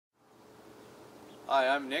Hi,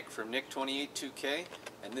 I'm Nick from Nick282K,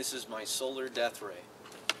 and this is my solar death ray.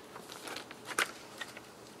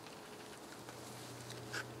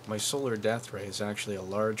 My solar death ray is actually a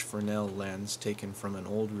large Fresnel lens taken from an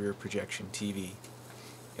old rear projection TV.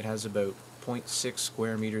 It has about 0.6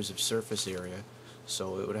 square meters of surface area,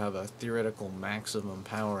 so it would have a theoretical maximum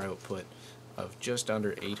power output of just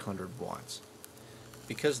under 800 watts.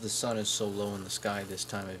 Because the sun is so low in the sky this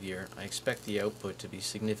time of year, I expect the output to be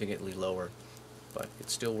significantly lower, but it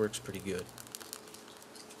still works pretty good.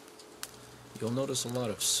 You'll notice a lot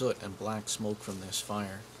of soot and black smoke from this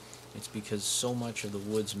fire. It's because so much of the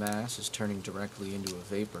wood's mass is turning directly into a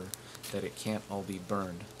vapor that it can't all be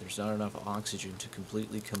burned. There's not enough oxygen to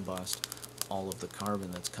completely combust all of the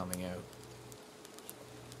carbon that's coming out.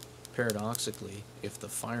 Paradoxically, if the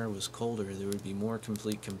fire was colder, there would be more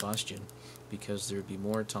complete combustion because there would be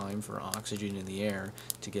more time for oxygen in the air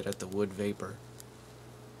to get at the wood vapor.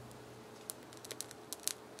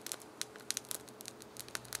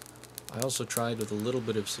 I also tried with a little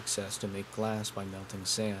bit of success to make glass by melting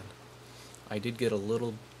sand. I did get a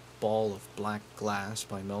little ball of black glass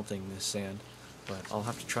by melting this sand, but I'll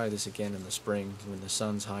have to try this again in the spring when the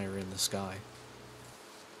sun's higher in the sky.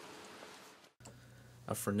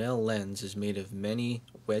 A Fresnel lens is made of many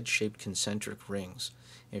wedge-shaped concentric rings.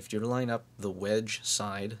 If you line up the wedge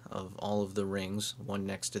side of all of the rings, one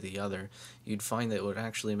next to the other, you'd find that it would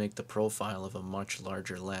actually make the profile of a much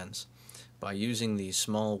larger lens. By using these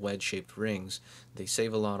small wedge-shaped rings, they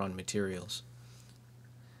save a lot on materials.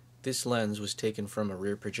 This lens was taken from a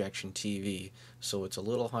rear projection TV, so it's a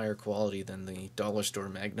little higher quality than the dollar store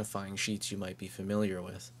magnifying sheets you might be familiar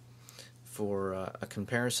with. For a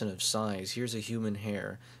comparison of size, here's a human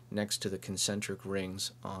hair next to the concentric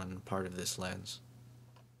rings on part of this lens.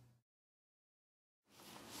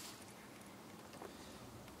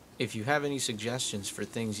 If you have any suggestions for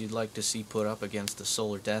things you'd like to see put up against the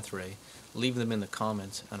solar death ray, leave them in the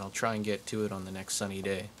comments and I'll try and get to it on the next sunny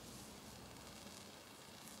day.